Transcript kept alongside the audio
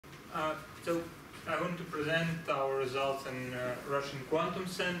So I want to present our results in Russian Quantum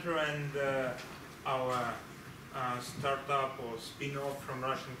Center and our startup or spin-off from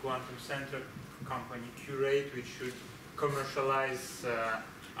Russian Quantum Center company BQIT, which should commercialize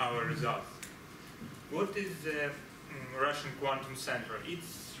our results. What is the Russian Quantum Center?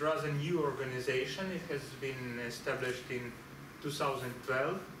 It's a rather new organization. It has been established in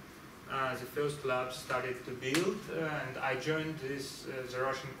 2012. The first lab started to build, and I joined the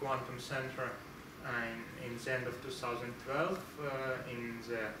Russian Quantum Center in the end of 2012 in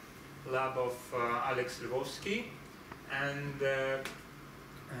the lab of Alex Lvovsky, and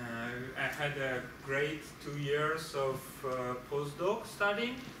I had a great 2 years of postdoc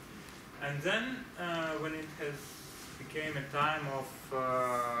studying, and then when it has became a time of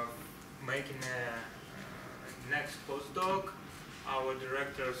making a next postdoc, our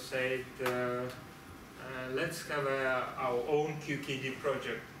director said, let's have our own QKD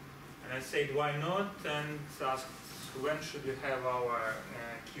project. And I said, why not? And asked, when should we have our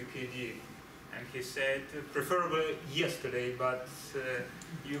QKD? And he said, preferably yesterday, but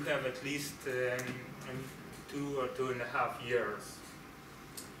you have at least 2 or 2.5 years.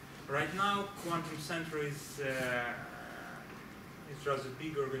 Right now, Quantum Center is rather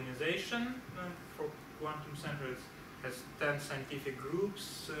big organization. For Quantum Center, it has 10 scientific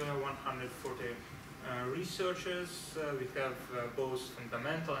groups, 140 researchers. We have both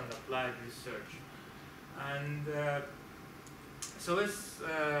fundamental and applied research. And so as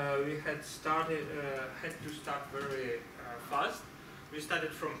we had to start very fast, we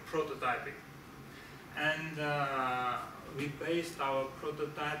started from prototyping. And we based our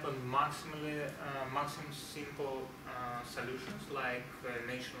prototype on maximum simple solutions like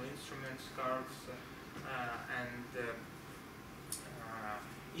National Instruments cards and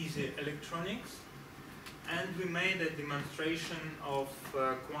easy electronics. And we made a demonstration of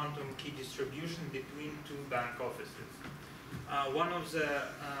quantum key distribution between 2 bank offices. One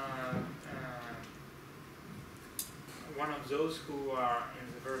of those who are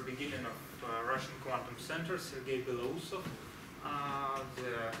in the very beginning of Russian Quantum Center, Sergei Belousov,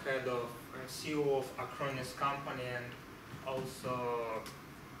 the head of CEO of Acronis company, and also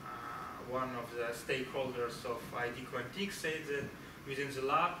one of the stakeholders of ID Quantique, said that within the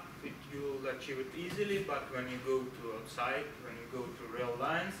lab you'll achieve it easily, but when you go to outside, when you go to real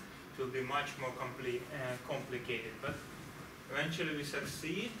lines, it will be much more complicated. But eventually we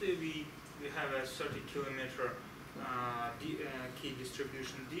succeed. We have a 30-kilometer key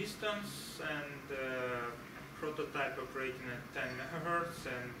distribution distance and prototype operating at 10 megahertz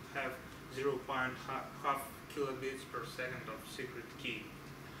and have 0.5 kilobits per second of secret key.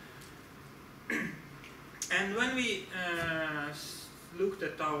 And when we looked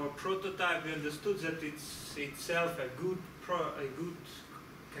at our prototype, we understood that it's itself can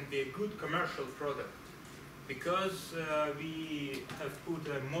be a good commercial product, because we have put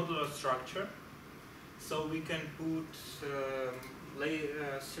a modular structure, so we can put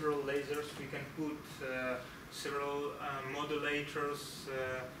several lasers, we can put several modulators,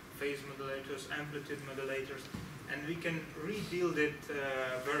 phase modulators, amplitude modulators, and we can rebuild it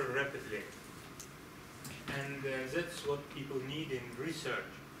very rapidly. And that's what people need in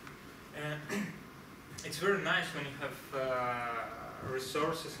research. It's very nice when you have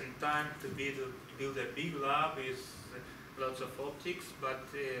resources and time to build a big lab with lots of optics, but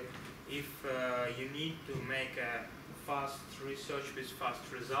if you need to make a fast research with fast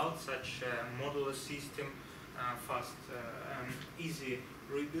results, such a modular system, fast, easy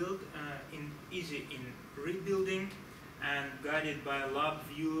in rebuilding, and guided by a lab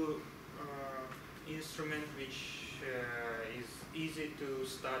view instrument, which is easy to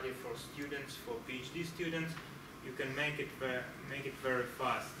study for students, for PhD students, you can make it very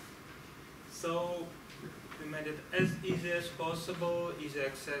fast. So we made it as easy as possible, easy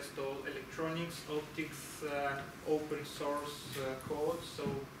access to all electronics, optics, open source code, so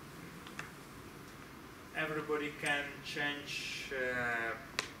everybody can change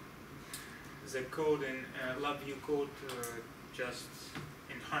the code in LabVIEW code just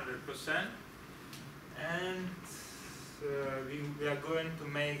in 100%. And we are going to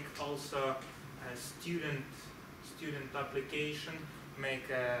make also a student application, make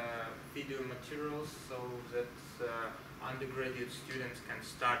video materials so that undergraduate students can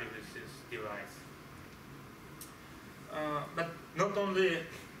study with this device. But not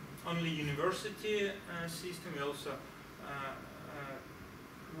only university system, we also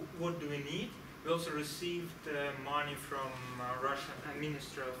what do we need? We also received money from Russian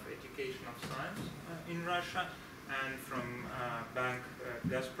Ministry of Education of Science in Russia, and from bank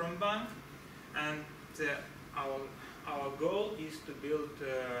Gazprom Bank, and our our goal is to build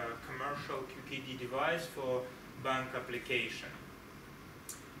a commercial QKD device for bank application.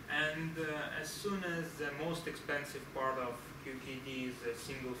 And as soon as the most expensive part of QKD is a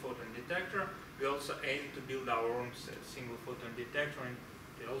single photon detector, we also aim to build our own single photon detector, and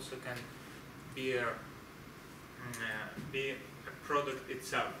it also can be a product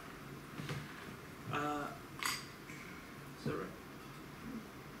itself. Sorry.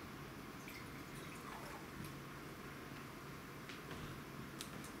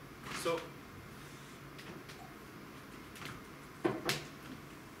 So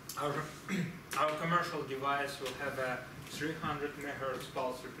our commercial device will have a 300 MHz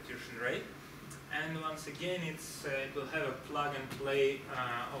pulse repetition rate, and once again it will have a plug-and-play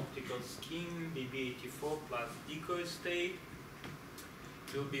optical scheme, BQIT plus decoy state.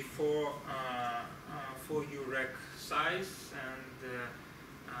 It will be 4 Yury size, and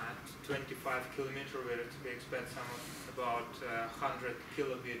at 25 km we expect about 100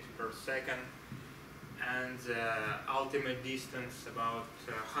 kilobit per second, and ultimate distance about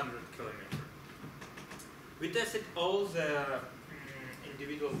 100 km. We tested all the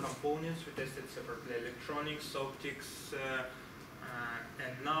individual components. We tested separately electronics, optics,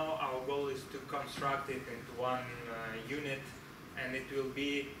 and now our goal is to construct it into one unit, and it will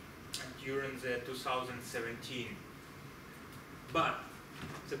be during the 2017. But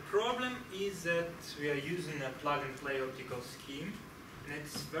the problem is that we are using a plug-and-play optical scheme, and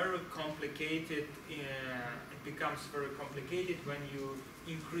it's very complicated. It becomes very complicated when you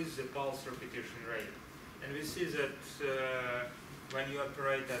increase the pulse repetition rate. And we see that when you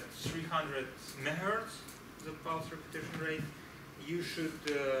operate at 300 MHz, the pulse repetition rate, you should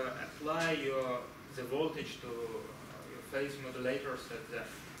apply the voltage to your phase modulators at the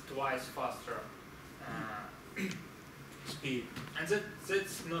twice faster speed, and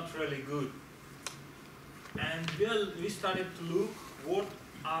that's not really good. And we started to look what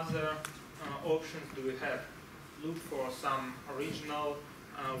other options do we have. Look for some original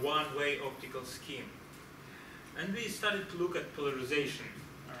one-way optical scheme, and we started to look at polarization.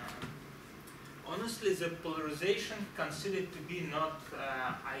 Honestly, the polarization considered to be not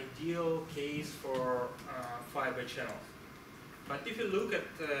ideal case for fiber channels. But if you look at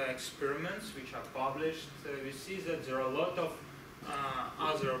experiments which are published, we see that there are a lot of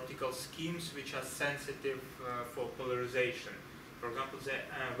other optical schemes which are sensitive for polarization. For example, the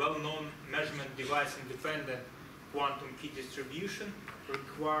well-known measurement device-independent quantum key distribution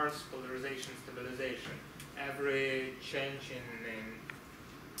requires polarization stabilization. Every change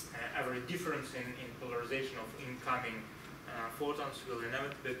every difference in polarization of incoming photons will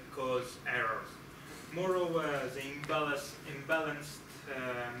inevitably cause errors. Moreover, the imbalanced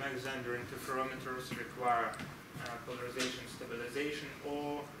Mach-Zehnder interferometers require polarization stabilization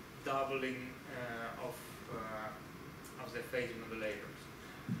or doubling of the phase modulators.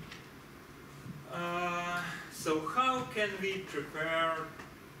 So how can we prepare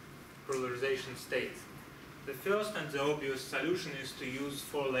polarization states? The first and the obvious solution is to use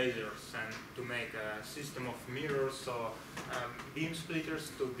 4 lasers and to make a system of mirrors or beam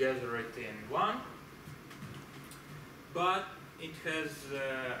splitters to gather it in one. But it has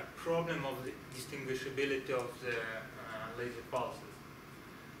a problem of the distinguishability of the laser pulses.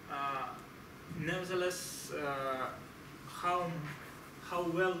 Nevertheless, how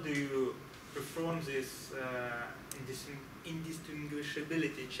well do you perform this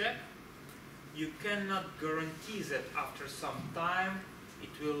indistinguishability check? You cannot guarantee that after some time it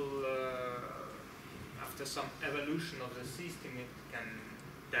will, after some evolution of the system, it can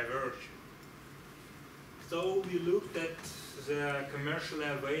diverge. So we looked at the commercially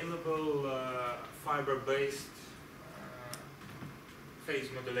available fiber-based phase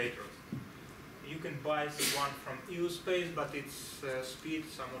modulators. You can buy one from EOSpace, but its speed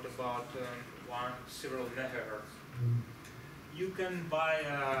somewhat about several megahertz. You can buy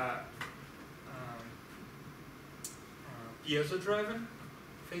piezo-driven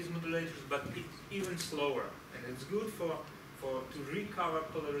phase modulators, but it's even slower, and it's good to recover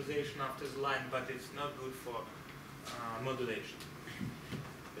polarization after the line, but it's not good for modulation.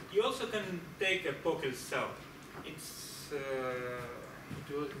 But you also can take a pocket cell. It's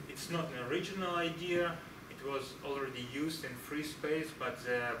not an original idea. It was already used in free space, but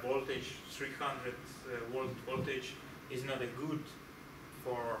the voltage, 300 volt voltage, is not a good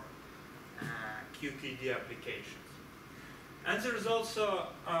for QKD applications. And there is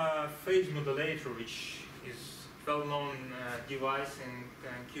also a phase modulator, which is well-known device in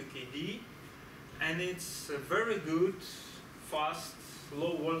QKD, and it's a very good, fast,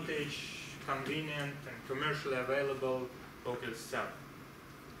 low voltage, convenient, and commercially available pocket cell.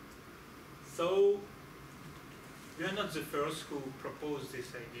 So We are not the first who proposed this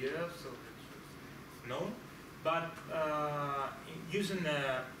idea, so it's known. But using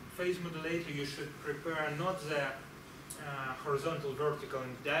a phase modulator, you should prepare not the horizontal, vertical,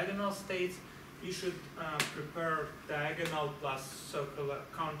 and diagonal states. You should prepare diagonal plus circular,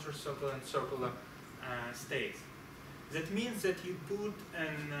 counter-circular, and circular states. That means that you put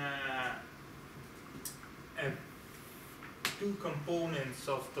two components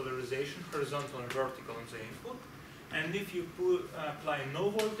of polarization, horizontal and vertical, in the input. And if you apply no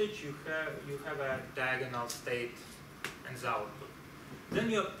voltage, you have a diagonal state in the output. Then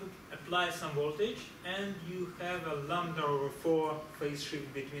you apply some voltage, and you have a lambda over 4 phase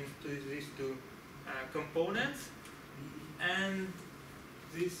shift between these two components, and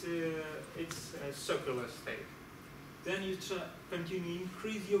this it's a circular state. Then you continue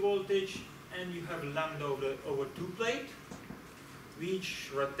increase your voltage, and you have lambda over 2 plate, which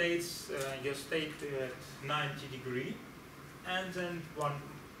rotates your state at 90 degrees, and then one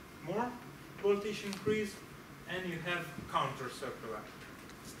more voltage increase, and you have counter-circular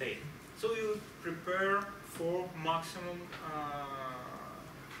state. So you prepare for maximum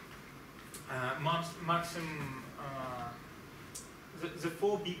the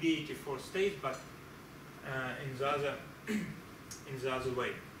 4 BQIT states, but in the other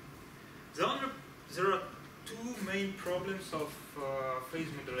way. There are two main problems of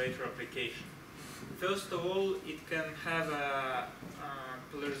phase modulator application. First of all, it can have a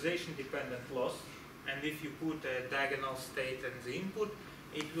polarization dependent loss, and if you put a diagonal state in the input,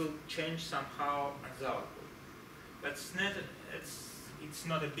 it will change somehow at the output. But it's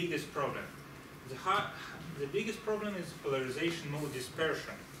not the biggest problem. The biggest problem is polarization mode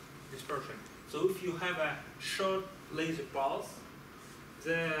dispersion. So if you have a short laser pulse,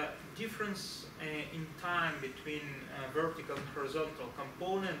 the difference in time between vertical and horizontal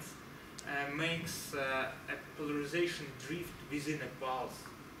components makes a polarization drift within a pulse.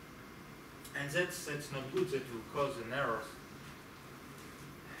 And that's not good, that will cause an errors.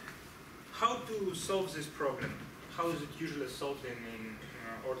 How to solve this problem? How is it usually solved in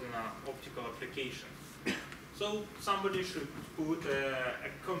ordinary optical application? So somebody should put a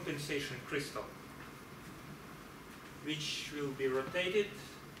compensation crystal, which will be rotated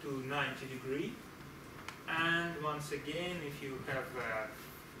to 90 degrees. And once again, if you have a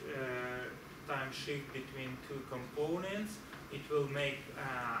time shift between two components, it will make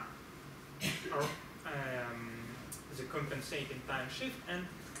the compensating time shift, and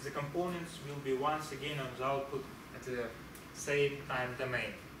the components will be once again on the output at the same time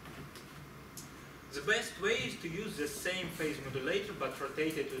domain. The best way is to use the same phase modulator but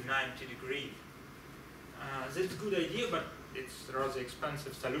rotate it to 90 degrees. That's a good idea, but it's a rather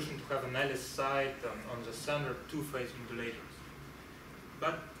expensive solution to have an Alice site on the center, two phase modulators.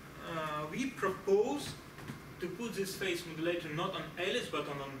 But we propose to put this phase modulator not on Alice but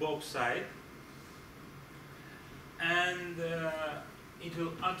on both sides, and it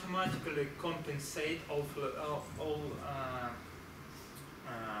will automatically compensate all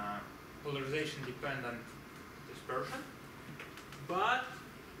polarization dependent dispersion, but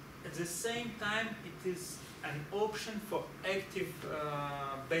at the same time it is an option for active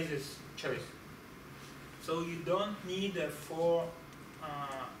basis choice. So you don't need 4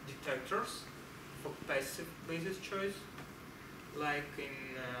 detectors for passive basis choice like in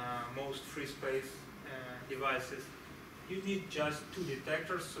most free space devices. You need just 2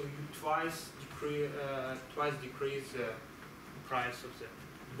 detectors, so you twice decrease the price of the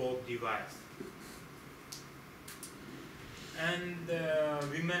bulk device. And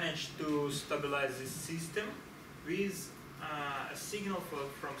we managed to stabilize this system with a signal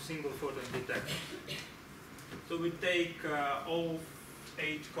from single photon detector. So we take all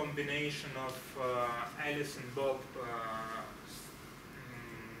 8 combination of Alice and bulk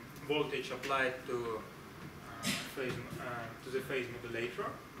voltage applied to the phase modulator,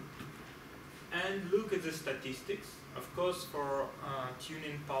 and look at the statistics. Of course, for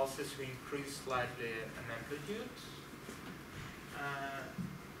tuning pulses, we increase slightly an amplitude.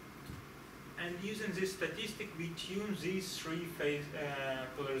 And using this statistic, we tune these 3 phase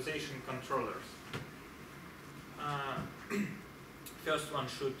polarization controllers. First one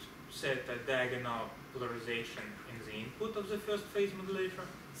should set a diagonal polarization in the input of the first phase modulator.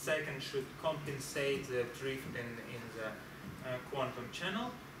 Second should compensate the drift in the quantum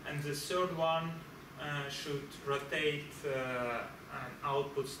channel. And the third one should rotate an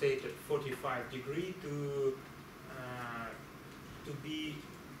output state at 45 degrees to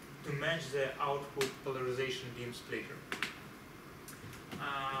match the output polarization beam splitter.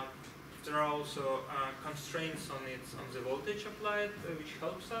 There are also constraints on the voltage applied, which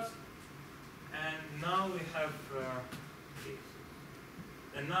helps us. And now we have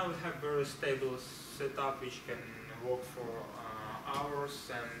very stable setup which can work for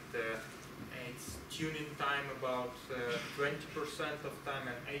hours, and its tuning time about 20% of time,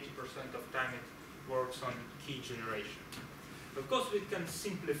 and 80% of time it works on key generation. Of course, we can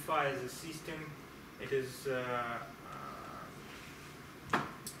simplify the system. It is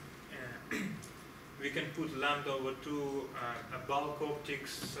we can put lambda over 2 bulk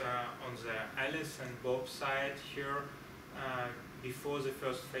optics on the Alice and Bob side here before the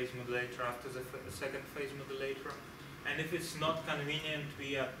first phase modulator, after the second phase modulator. And if it's not convenient,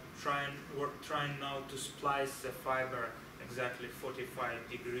 we're trying now to splice the fiber exactly 45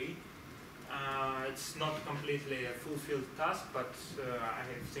 degree. It's not completely a fulfilled task, but I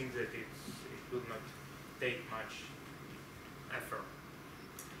think that it will not take much effort.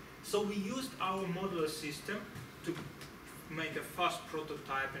 So we used our modular system to make a fast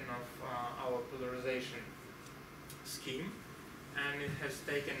prototyping of our polarization scheme, and it has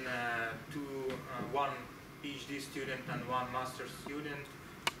taken one PhD student and one master student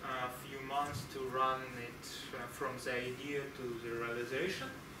a few months to run it from the idea to the realization.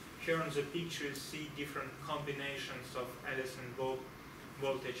 Here on the picture you see different combinations of Alice and Bob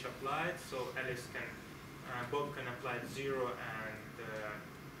voltage applied. So Alice can, Bob can apply 0 and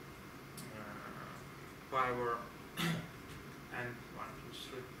power and 1,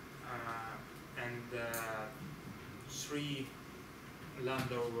 2, 3 and 3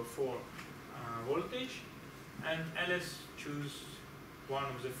 lambda over 4 voltage, and Alice choose one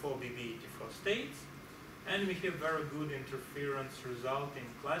of the 4 BQIT states, and we have very good interference result in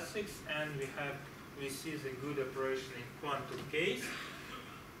classics, and we see the good operation in quantum case.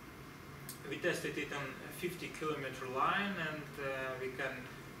 We tested it on a 50-kilometer line, and we can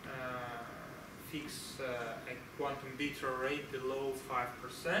fix a quantum beta rate below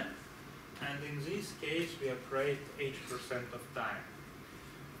 5%, and in this case we operate 80% of time.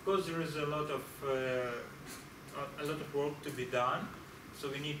 Of course, there is a lot of work to be done, so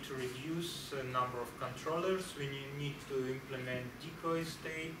we need to reduce the number of controllers, we need to implement decoy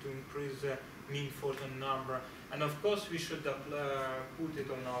state to increase the mean photon number, and of course we should put it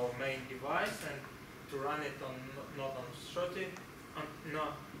on our main device and to run it on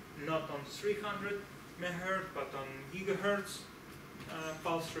not on 300 megahertz, but on gigahertz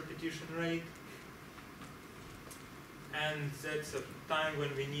pulse repetition rate. And that's a time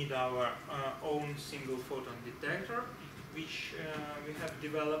when we need our own single photon detector, which we have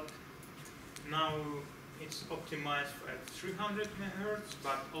developed. Now it's optimized at 300 megahertz,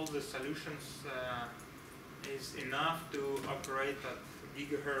 but all the solutions is enough to operate at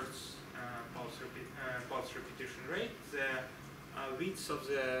gigahertz pulse repetition rate. The width of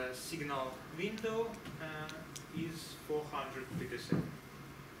the signal window is 400 picosecond.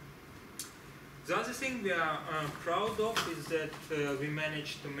 The other thing we are proud of is that we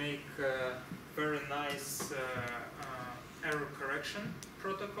managed to make very nice error correction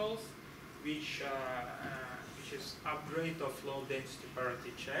protocols, which is upgrade of low density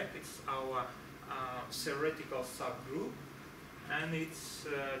parity check. It's our theoretical subgroup, and it's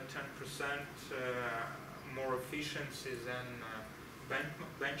 10% more efficiency than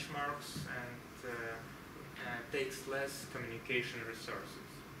benchmarks, and takes less communication resources.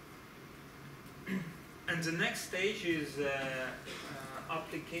 And the next stage is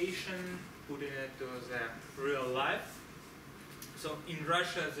application, putting it to the real life. So in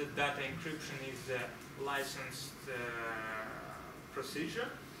Russia, the data encryption is a licensed procedure,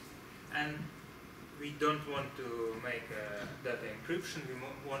 and we don't want to make data encryption. We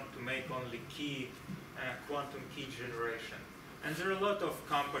want to make only quantum key generation. And there are a lot of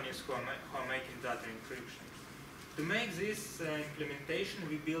companies who are making data encryption. To make this implementation,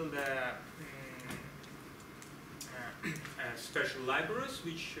 we build special libraries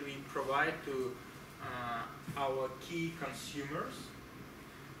which we provide to our key consumers,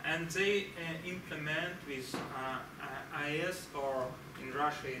 and they implement with IS, or in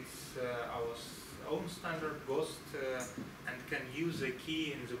Russia it's our own standard GOST, and can use the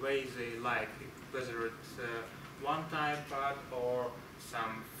key in the way they like, whether it's one-time pad or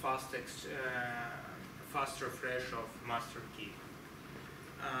some fast refresh of master key.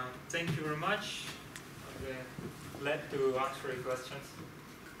 Thank you very much. I'm glad to answer your questions.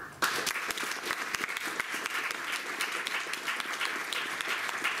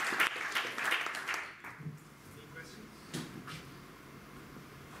 Any questions?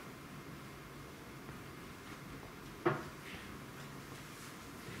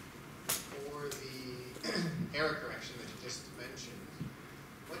 For the error correction that you just mentioned,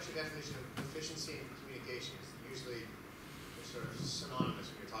 what's your definition of efficiency and communications? Usually they're sort of synonymous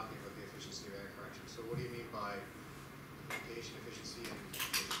when you're talking about the efficiency efficiency of error correction. So what do you mean by communication efficiency and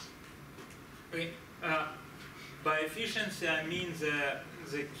efficiency? Okay. By efficiency, I mean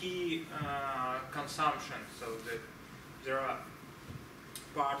the key consumption. So there are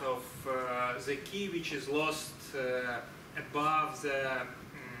part of the key which is lost above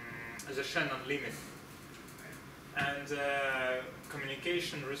the Shannon limit. And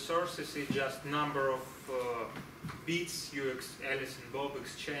communication resources is just number of bits you Alice and Bob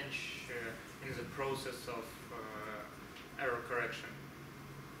exchange in the process of error correction.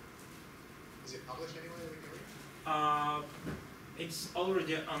 Is it published anywhere that we can read? It's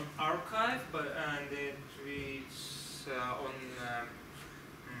already on archive, and it's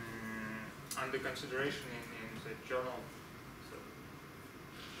under consideration in the journal, so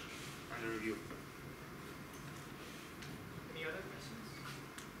under review. Any other questions?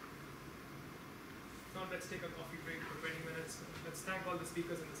 Now let's take a coffee break for 20 minutes. Let's thank all the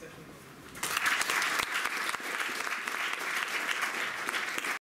speakers in the session.